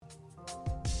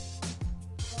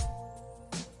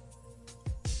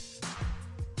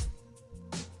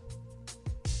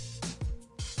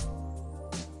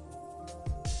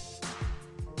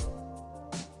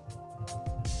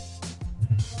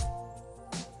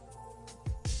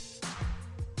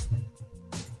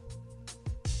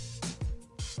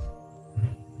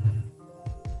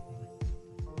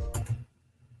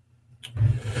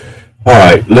All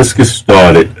right, let's get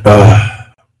started.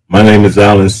 My name is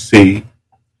Alan C.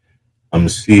 I'm the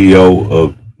CEO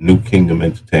of New Kingdom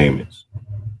Entertainments.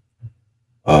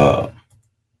 Uh,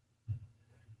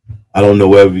 I don't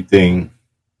know everything,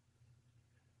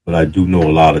 but I do know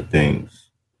a lot of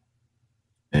things,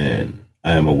 and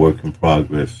I am a work in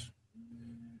progress.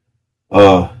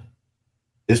 Uh,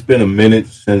 it's been a minute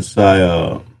since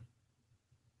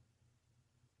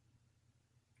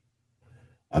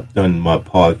I've done my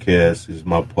podcast. This is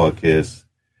my podcast.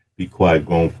 Be Quiet,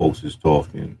 Grown Folks is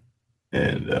Talking,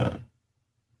 and it's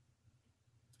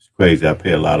crazy. I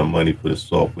pay a lot of money for the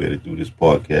software to do this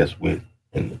podcast with,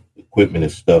 and the equipment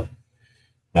and stuff.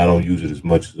 I don't use it as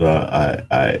much as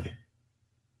I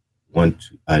want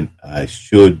to. I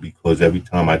should, because every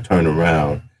time I turn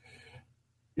around,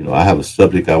 I have a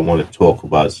subject I want to talk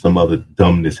about. Some other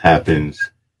dumbness happens,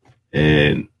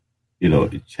 and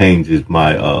it changes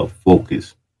my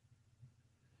focus.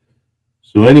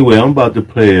 So anyway, I'm about to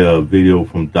play a video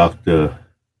from Dr.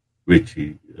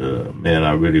 Richie. Man,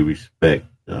 I really respect.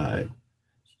 I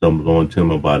stumbled onto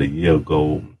him about a year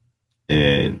ago,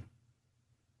 and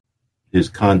his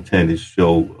content, his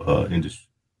show,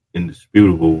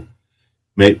 Indisputable.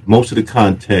 Most of the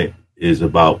content is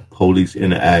about police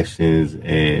interactions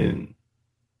and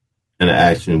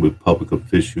interaction with public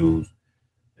officials,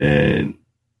 and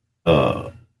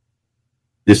there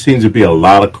seems to be a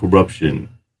lot of corruption.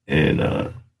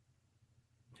 And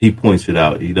he points it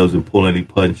out. He doesn't pull any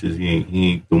punches. He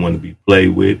ain't the one to be played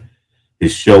with.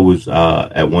 His show was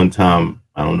at one time,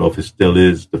 I don't know if it still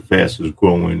is, the fastest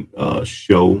growing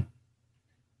show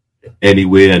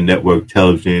anywhere, network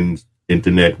television,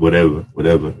 internet, whatever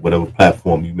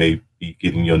platform you may be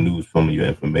getting your news from, your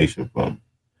information from.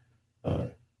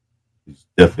 He's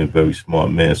definitely a very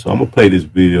smart man. So I'm gonna play this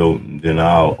video, and then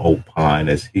I'll opine,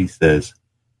 as he says,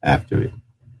 after it.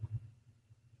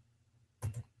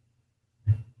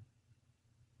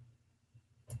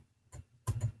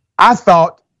 I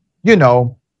thought,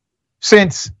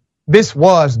 since this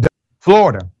was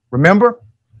Florida, remember?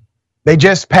 They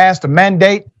just passed a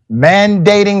mandate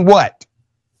mandating what?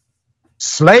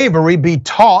 Slavery be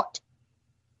taught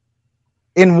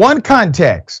in one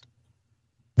context,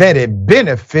 that it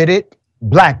benefited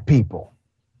Black people.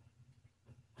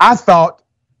 I thought,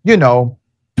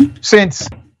 since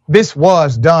this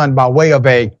was done by way of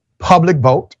a public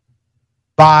vote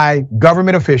by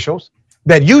government officials,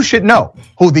 that you should know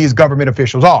who these government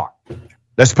officials are.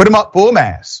 Let's put them up full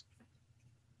mass.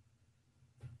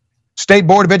 State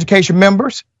Board of Education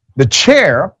members, the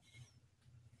chair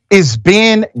is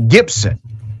Ben Gibson,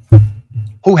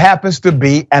 who happens to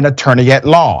be an attorney at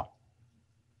law.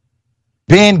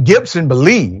 Ben Gibson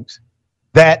believes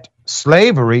that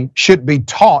slavery should be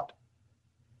taught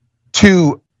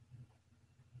to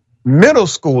middle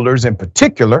schoolers in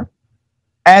particular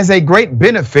as a great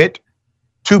benefit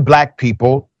to Black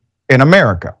people in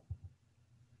America.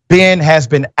 Ben has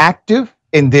been active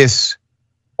in this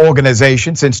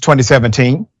organization since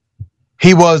 2017.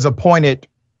 He was appointed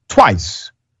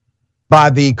twice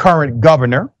by the current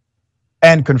governor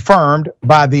and confirmed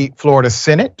by the Florida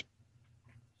Senate.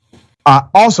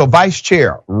 Also, Vice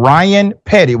Chair Ryan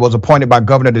Petty was appointed by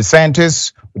Governor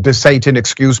DeSantis,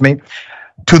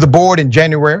 to the board in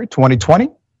January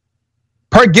 2020.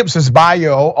 Per Gibson's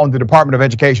bio on the Department of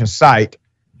Education site,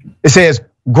 it says,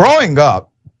 growing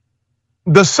up,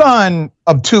 the son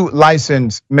of two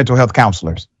licensed mental health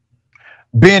counselors,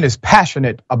 Ben is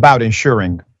passionate about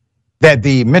ensuring that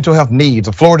the mental health needs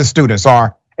of Florida students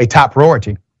are a top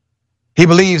priority. He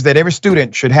believes that every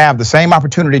student should have the same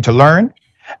opportunity to learn,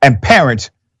 and parents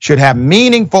should have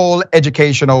meaningful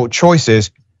educational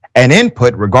choices and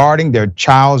input regarding their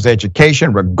child's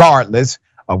education, regardless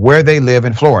of where they live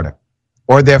in Florida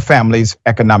or their family's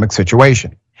economic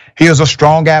situation. He is a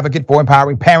strong advocate for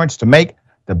empowering parents to make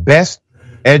the best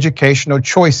educational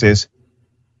choices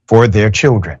for their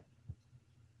children.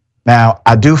 Now,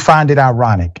 I do find it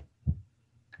ironic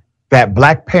that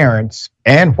Black parents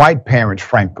and white parents,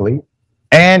 frankly,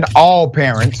 and all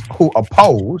parents who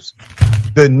oppose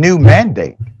the new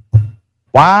mandate,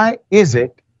 why is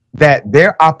it that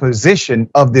their opposition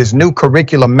of this new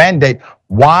curriculum mandate,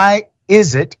 why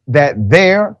is it that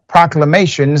their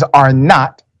proclamations are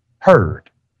not heard?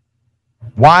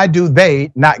 Why do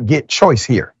they not get choice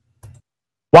here?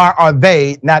 Why are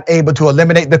they not able to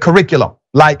eliminate the curriculum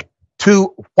like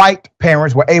two white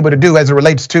parents were able to do as it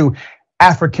relates to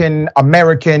African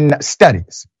American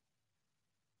studies?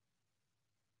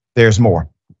 There's more.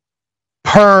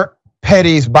 Per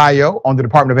Petty's bio on the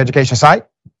Department of Education site,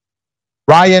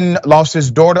 Ryan lost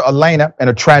his daughter Elena in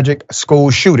a tragic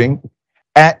school shooting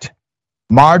at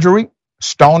Marjorie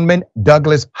Stoneman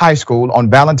Douglas High School on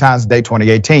Valentine's Day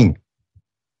 2018.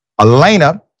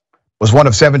 Elena was one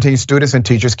of 17 students and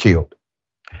teachers killed.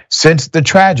 Since the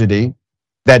tragedy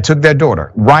that took their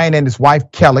daughter, Ryan and his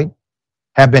wife, Kelly,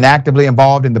 have been actively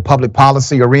involved in the public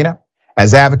policy arena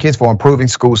as advocates for improving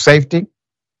school safety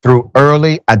through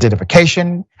early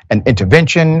identification and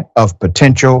intervention of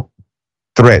potential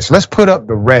threats. Let's put up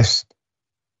the rest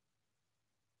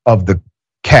of the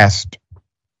cast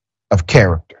of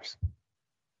characters.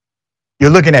 You're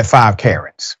looking at 5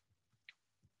 Karens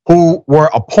who were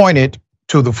appointed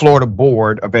to the Florida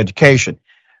Board of Education.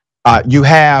 You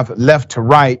have left to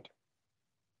right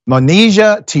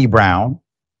Monesia T. Brown,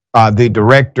 the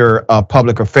Director of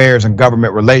Public Affairs and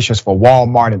Government Relations for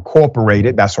Walmart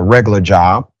Incorporated. That's a regular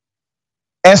job.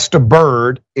 Esther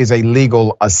Bird is a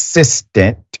legal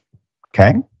assistant,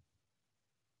 okay?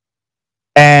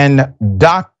 And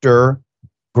Dr.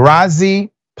 Grazi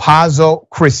Pazzo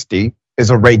Christie is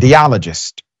a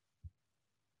radiologist.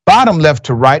 Bottom left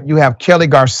to right, you have Kelly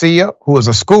Garcia, who is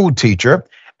a school teacher,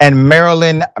 and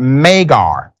Marilyn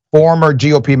Magar, former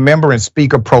GOP member and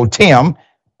Speaker pro tem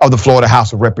of the Florida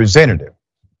House of Representatives.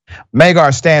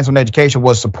 Magar's stance on education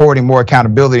was supporting more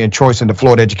accountability and choice in the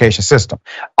Florida education system.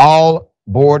 All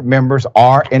board members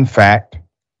are, in fact,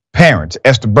 parents.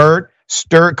 Esther Bird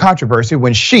stirred controversy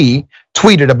when she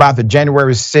tweeted about the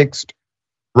January 6th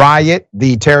riot,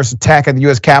 the terrorist attack at the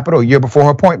U.S. Capitol a year before her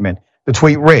appointment. The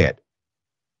tweet read,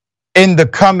 "In the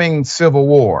coming civil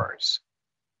wars."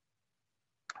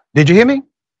 Did you hear me?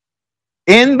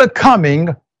 In the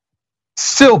coming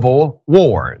civil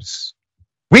wars,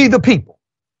 we the people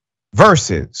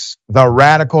versus the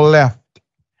radical left,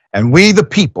 and we the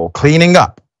people cleaning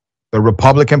up the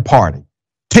Republican Party.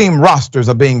 Team rosters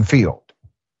are being filled.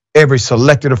 Every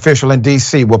selected official in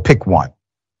DC will pick one.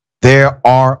 There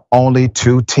are only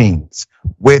 2 teams,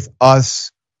 with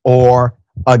us or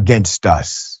against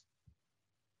us.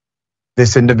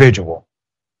 This individual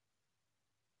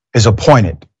is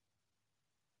appointed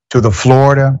to the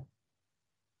Florida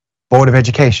Board of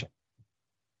Education,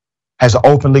 has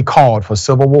openly called for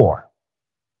civil war,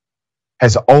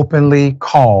 has openly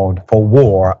called for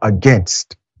war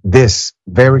against this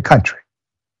very country.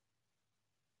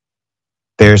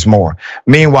 There's more.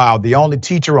 Meanwhile, the only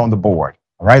teacher on the board,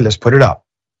 all right, let's put it up.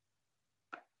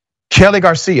 Kelly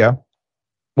Garcia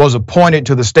was appointed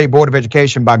to the State Board of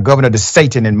Education by Governor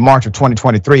DeSantis in March of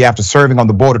 2023 after serving on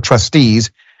the Board of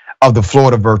Trustees of the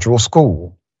Florida Virtual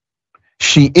School.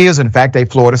 She is, in fact, a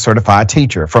Florida certified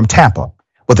teacher from Tampa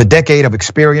with a decade of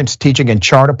experience teaching in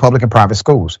charter public and private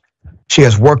schools. She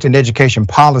has worked in education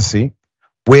policy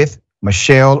with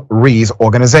Michelle Rhee's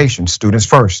organization, Students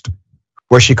First,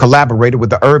 where she collaborated with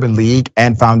the Urban League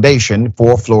and Foundation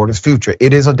for Florida's Future.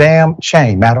 It is a damn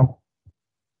shame, madam.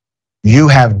 You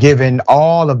have given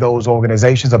all of those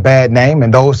organizations a bad name,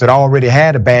 and those that already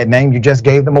had a bad name, you just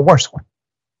gave them a worse one.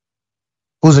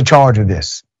 Who's in charge of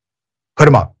this? Put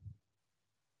him up.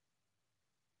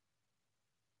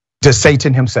 Just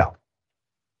Satan himself.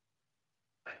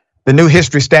 The new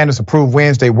history standards approved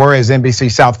Wednesday were, as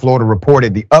NBC South Florida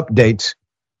reported, the updates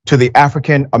to the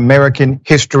African American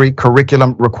history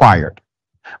curriculum required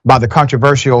by the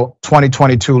controversial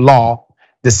 2022 law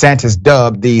DeSantis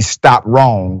dubbed the Stop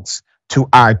Wrongs to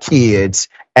Our Kids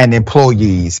and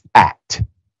Employees Act.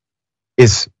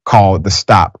 It's called the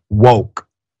Stop Woke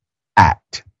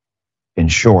Act, in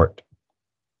short.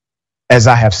 As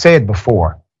I have said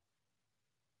before,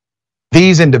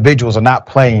 these individuals are not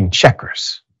playing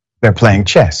checkers. They're playing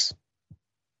chess.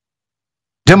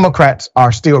 Democrats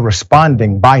are still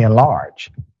responding by and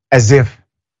large as if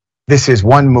this is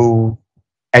one move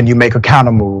and you make a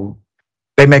counter move.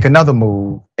 They make another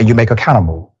move and you make a counter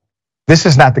move. This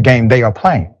is not the game they are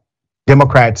playing.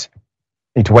 Democrats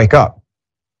need to wake up.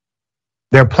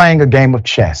 They're playing a game of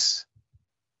chess.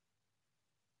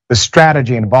 The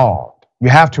strategy involved, you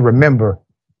have to remember,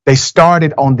 they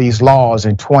started on these laws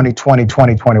in 2020,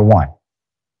 2021.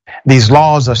 These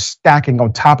laws are stacking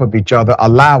on top of each other,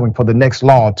 allowing for the next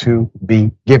law to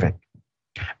be given.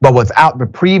 But without the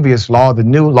previous law, the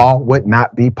new law would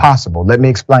not be possible. Let me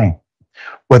explain.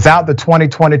 Without the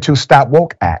 2022 Stop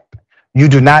Woke Act, you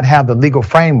do not have the legal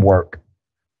framework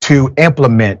to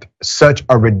implement such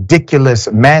a ridiculous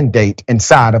mandate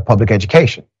inside of public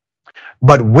education.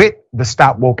 But with the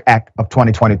Stop Woke Act of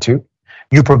 2022,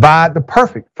 you provide the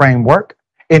perfect framework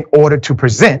in order to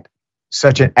present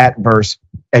such an adverse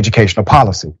educational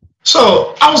policy.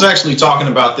 So I was actually talking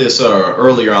about this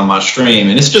earlier on my stream,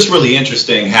 and it's just really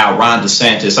interesting how Ron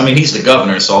DeSantis, I mean, he's the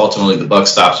governor, so ultimately the buck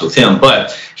stops with him,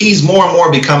 but he's more and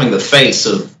more becoming the face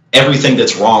of everything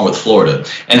that's wrong with Florida,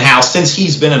 and how since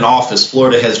he's been in office,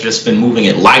 Florida has just been moving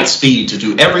at light speed to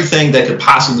do everything that could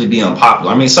possibly be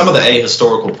unpopular. I mean, some of the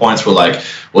ahistorical points were like,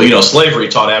 well, slavery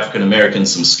taught African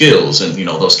Americans some skills, and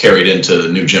those carried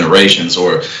into new generations,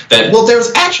 or that, well, there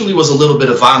actually was a little bit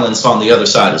of violence on the other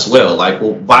side as well. Like,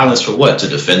 well, violence for what? To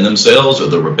defend themselves, or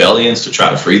the rebellions to try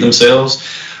to free themselves?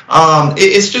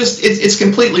 It's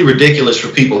completely ridiculous for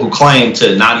people who claim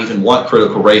to not even want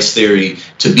critical race theory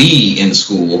to be in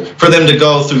school, for them to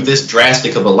go through this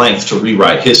drastic of a length to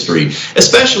rewrite history.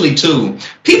 Especially, too,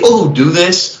 people who do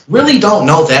this really don't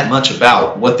know that much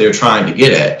about what they're trying to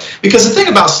get at. Because the thing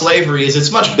about slavery is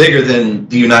it's much bigger than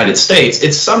the United States.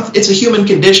 It's a human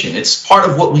condition. It's part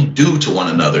of what we do to one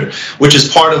another, which is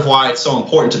part of why it's so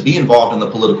important to be involved in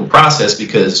the political process,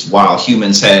 because while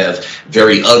humans have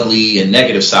very ugly and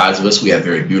negative sides of us, we have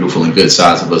very beautiful and good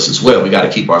sides of us as well. We got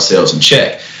to keep ourselves in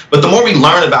check. But the more we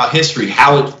learn about history,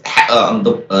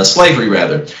 slavery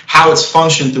rather, how it's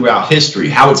functioned throughout history,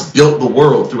 how it's built the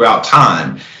world throughout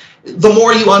time, the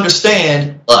more you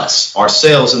understand us,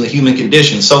 ourselves, and the human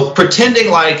condition. So pretending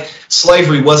like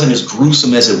slavery wasn't as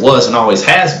gruesome as it was and always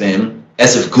has been,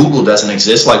 as if Google doesn't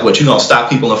exist, like what, stop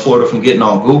people in Florida from getting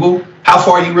on Google? How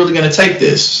far are you really going to take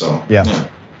this? So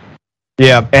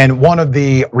Yeah, and one of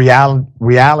the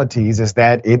realities is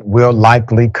that it will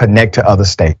likely connect to other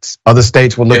states. Other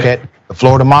states will look at the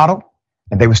Florida model,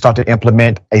 and they will start to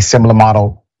implement a similar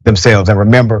model themselves. And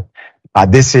remember,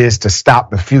 this is to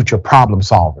stop the future problem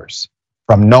solvers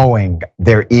from knowing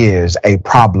there is a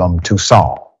problem to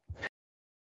solve.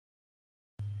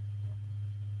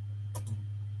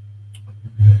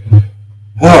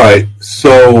 All right,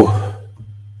 so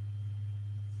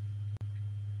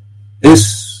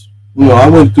I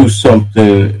went through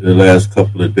something the last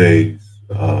couple of days,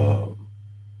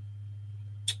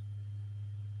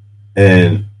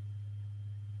 and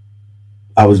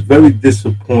I was very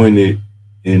disappointed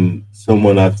in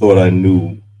someone I thought I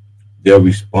knew, their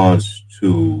response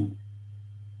to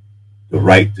the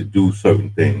right to do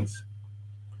certain things.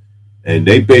 And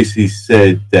they basically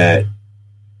said that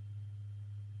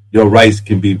your rights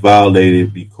can be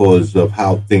violated because of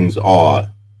how things are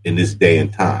in this day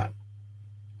and time.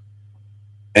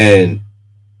 And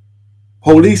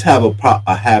police have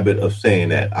a habit of saying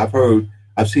that.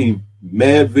 I've seen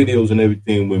mad videos and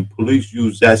everything when police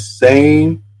use that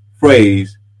same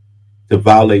phrase to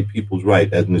violate people's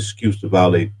rights, as an excuse to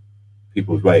violate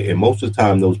people's rights. And most of the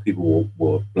time, those people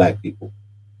were black people.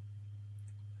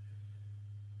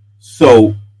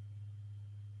 So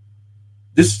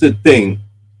this is the thing.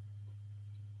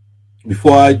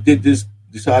 Before I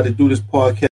decided to do this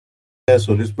podcast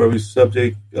on this very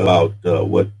subject about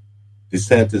what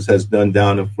DeSantis has done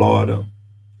down in Florida,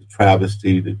 the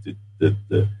travesty,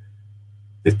 the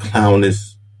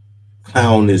clownish,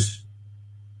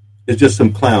 it's just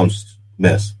some clowns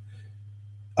mess,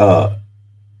 and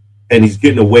he's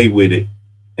getting away with it.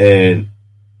 And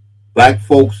black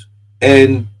folks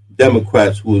and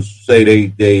Democrats who say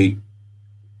they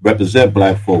represent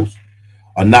black folks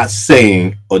are not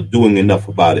saying or doing enough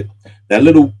about it. That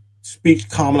little speech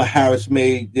Kamala Harris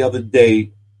made the other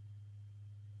day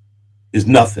is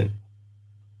nothing.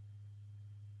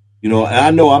 And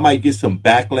I know I might get some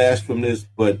backlash from this,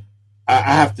 but I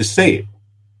have to say it.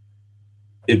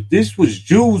 If this was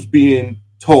Jews being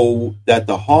told that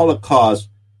the Holocaust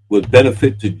would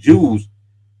benefit to Jews,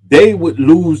 they would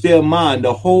lose their mind.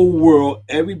 The whole world,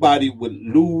 everybody would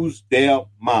lose their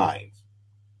minds.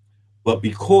 But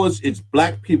because it's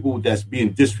black people that's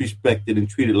being disrespected and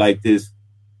treated like this,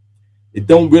 it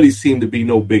don't really seem to be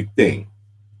no big thing.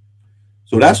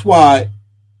 So that's why,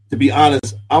 to be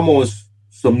honest, I'm on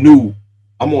a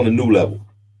new level.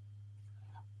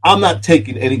 I'm not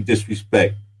taking any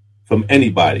disrespect from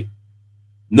anybody,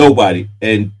 nobody.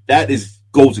 And that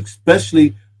goes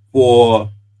especially for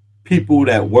people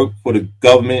that work for the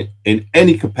government in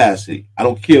any capacity. I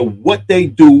don't care what they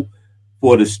do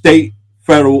for the state,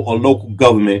 federal, or local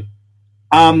government.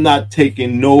 I'm not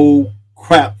taking no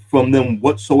crap from them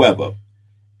whatsoever.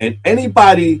 And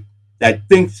anybody that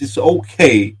thinks it's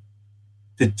okay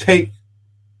to take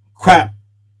crap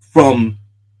from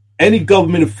any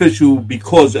government official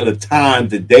because of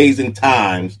the days and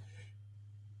times,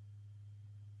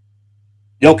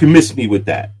 y'all can miss me with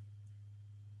that.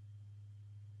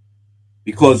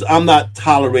 Because I'm not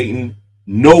tolerating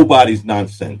nobody's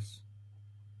nonsense.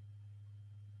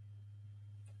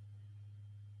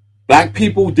 Black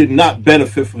people did not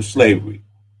benefit from slavery.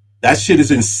 That shit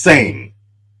is insane.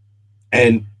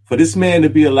 And for this man to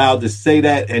be allowed to say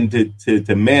that and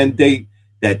to mandate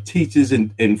that teachers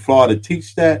in Florida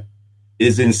teach that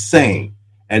is insane.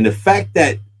 And the fact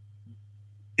that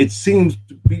it seems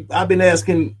to be, I've been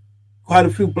asking quite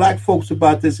a few black folks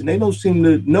about this, and they don't seem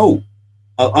to know,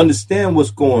 understand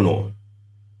what's going on.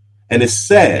 And it's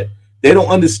sad. They don't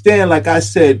understand, like I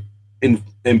said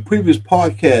in previous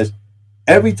podcasts,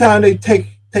 every time they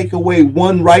take away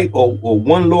one right or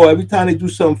one law, every time they do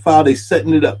something foul, they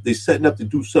setting it up. They setting up to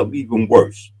do something even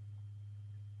worse.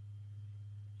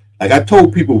 Like I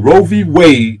told people, Roe v.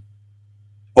 Wade,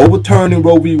 overturning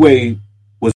Roe v. Wade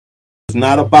was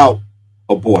not about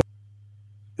abortion.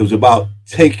 It was about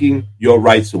taking your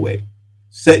rights away,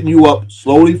 setting you up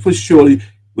slowly for surely.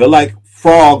 We're like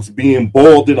frogs being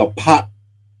boiled in a pot.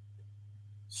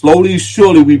 Slowly,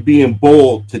 surely, we're being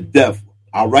boiled to death.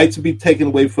 Our rights will be taken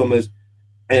away from us,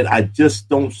 and I just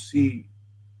don't see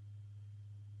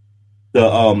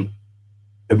the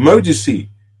emergency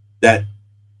that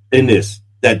in this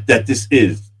that this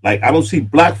is. Like, I don't see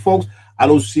black folks. I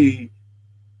don't see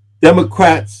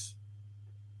Democrats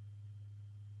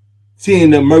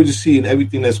seeing the emergency and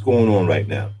everything that's going on right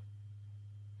now.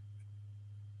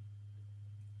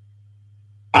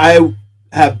 I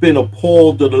have been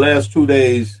appalled of the last 2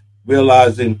 days,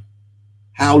 realizing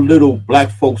how little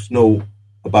black folks know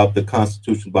about the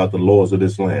Constitution, about the laws of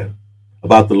this land,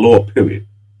 about the law, period.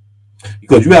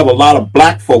 Because you have a lot of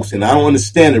black folks, and I don't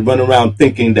understand it, running around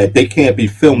thinking that they can't be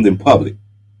filmed in public,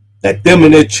 that them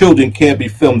and their children can't be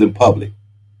filmed in public.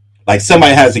 Like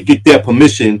somebody has to get their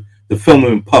permission to film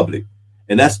them in public.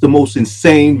 And that's the most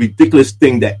insane, ridiculous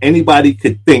thing that anybody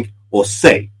could think or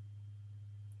say.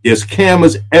 There's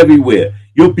cameras everywhere.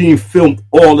 You're being filmed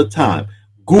all the time.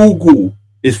 Google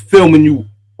is filming you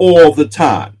all the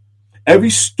time. Every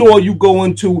store you go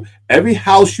into, every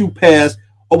house you pass,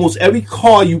 almost every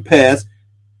car you pass,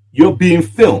 you're being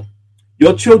filmed.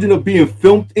 Your children are being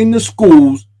filmed in the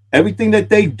schools. Everything that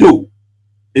they do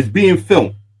is being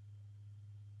filmed.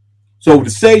 So to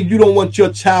say you don't want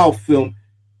your child filmed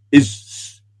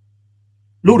is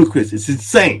ludicrous. It's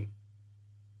insane.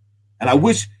 And I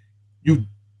wish you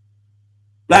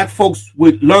black folks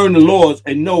would learn the laws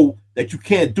and know that you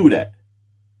can't do that.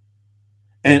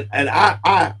 And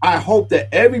I hope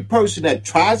that every person that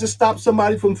tries to stop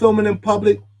somebody from filming in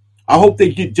public, I hope they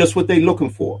get just what they're looking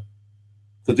for.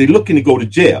 Because they're looking to go to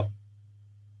jail.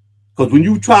 Because when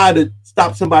you try to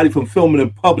stop somebody from filming in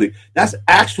public, that's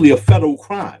actually a federal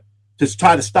crime. To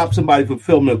try to stop somebody from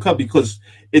filming in public, because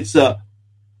it's a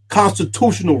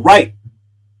constitutional right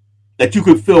that you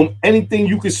could film anything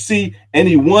you could see,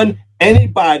 anyone,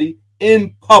 anybody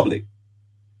in public.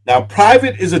 Now,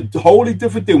 private is a wholly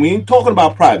different thing. We ain't talking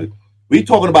about private. We're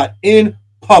talking about in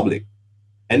public.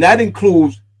 And that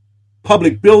includes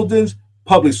public buildings,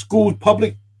 public schools,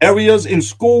 public areas in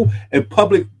school, and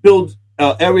public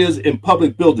areas in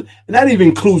public buildings. And that even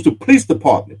includes the police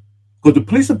department. Because the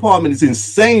police department is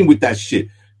insane with that shit.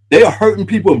 They are hurting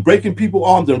people and breaking people's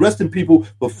arms and arresting people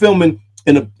for filming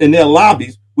in their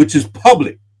lobbies, which is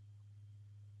public.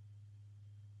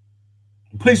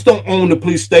 The police don't own the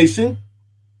police station.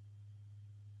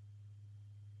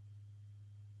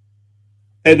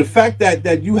 And the fact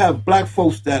that you have black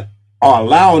folks that are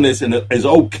allowing this and is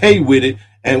okay with it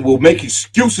and will make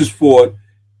excuses for it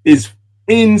is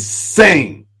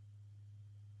insane.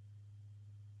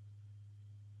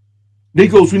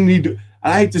 Negroes, we need to,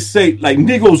 I hate to say, like,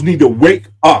 Negroes need to wake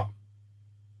up.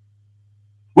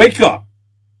 Wake up.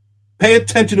 Pay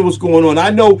attention to what's going on. I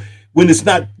know when it's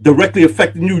not directly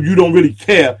affecting you, you don't really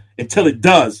care until it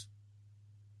does.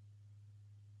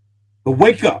 But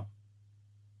wake up.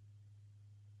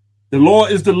 The law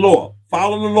is the law.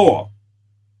 Follow the law.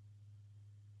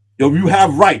 You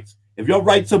have rights. If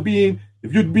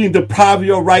you're being deprived of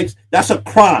your rights, that's a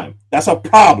crime. That's a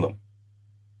problem.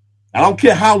 I don't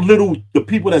care how little the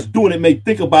people that's doing it may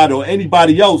think about it or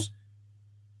anybody else.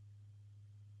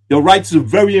 Your rights are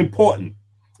very important.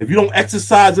 If you don't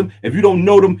exercise them, if you don't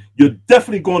know them, you're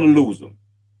definitely going to lose them.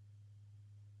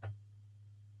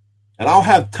 And I don't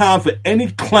have time for any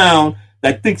clown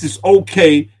that thinks it's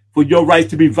okay for your rights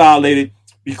to be violated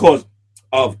because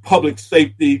of public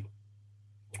safety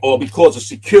or because of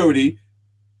security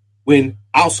when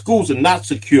our schools are not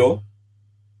secure.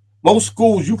 Most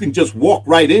schools, you can just walk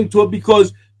right into it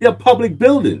because they're public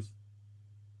buildings.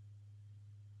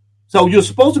 So you're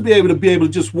supposed to be able to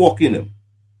just walk in them.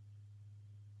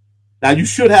 Now, you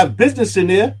should have business in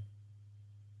there.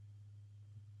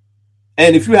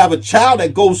 And if you have a child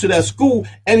that goes to that school,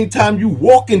 anytime you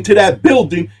walk into that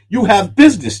building, you have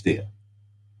business there.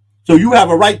 So you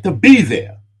have a right to be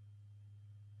there.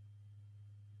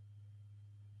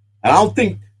 And I don't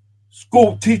think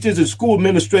school teachers and school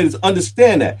administrators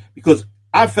understand that, because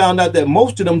I found out that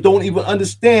most of them don't even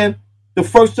understand the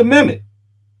First Amendment.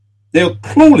 They're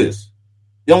clueless.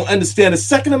 They don't understand the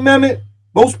Second Amendment.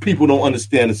 Most people don't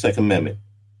understand the Second Amendment.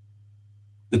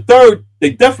 The third,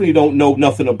 they definitely don't know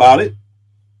nothing about it.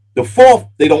 The fourth,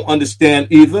 they don't understand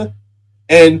either.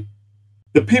 And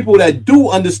the people that do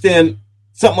understand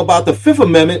something about the Fifth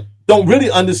Amendment don't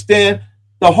really understand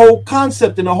the whole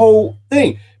concept and the whole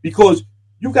thing, because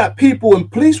you got people and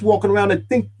police walking around that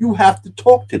think you have to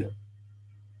talk to them.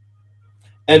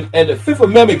 And the Fifth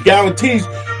Amendment guarantees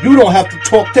you don't have to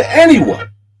talk to anyone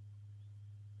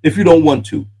if you don't want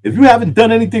to. If you haven't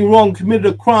done anything wrong, committed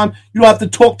a crime, you don't have to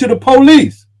talk to the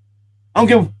police. I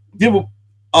don't give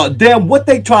a damn what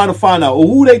they trying to find out or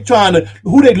who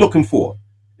they looking for.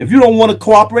 If you don't want to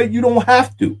cooperate, you don't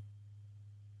have to.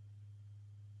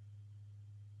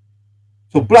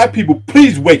 So black people,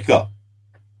 please wake up.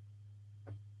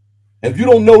 If you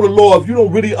don't know the law, if you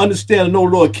don't really understand and know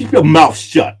the law, keep your mouth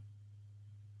shut.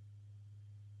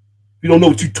 You don't know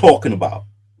what you're talking about.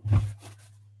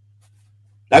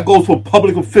 That goes for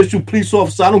public official, police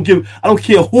officer. I don't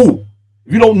care who.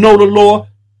 If you don't know the law,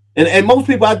 and most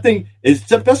people, I think,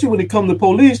 especially when it comes to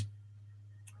police,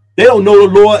 they don't know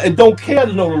the law and don't care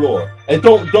to know the law and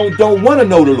don't want to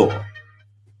know the law,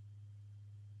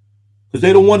 because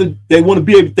they don't want to. They want to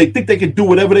be able. They think they can do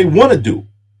whatever they want to do.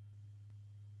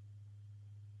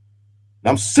 And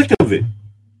I'm sick of it.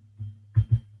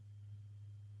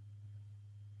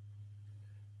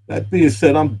 That being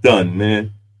said, I'm done,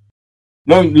 man.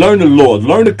 Learn the law,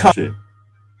 learn the constitution,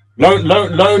 learn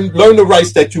the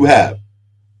rights that you have,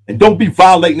 and don't be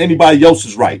violating anybody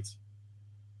else's rights.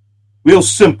 Real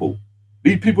simple.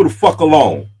 Leave people the fuck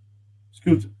alone.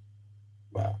 Excuse me.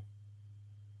 Wow.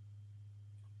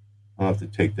 I'll have to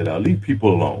take that out. Leave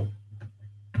people alone.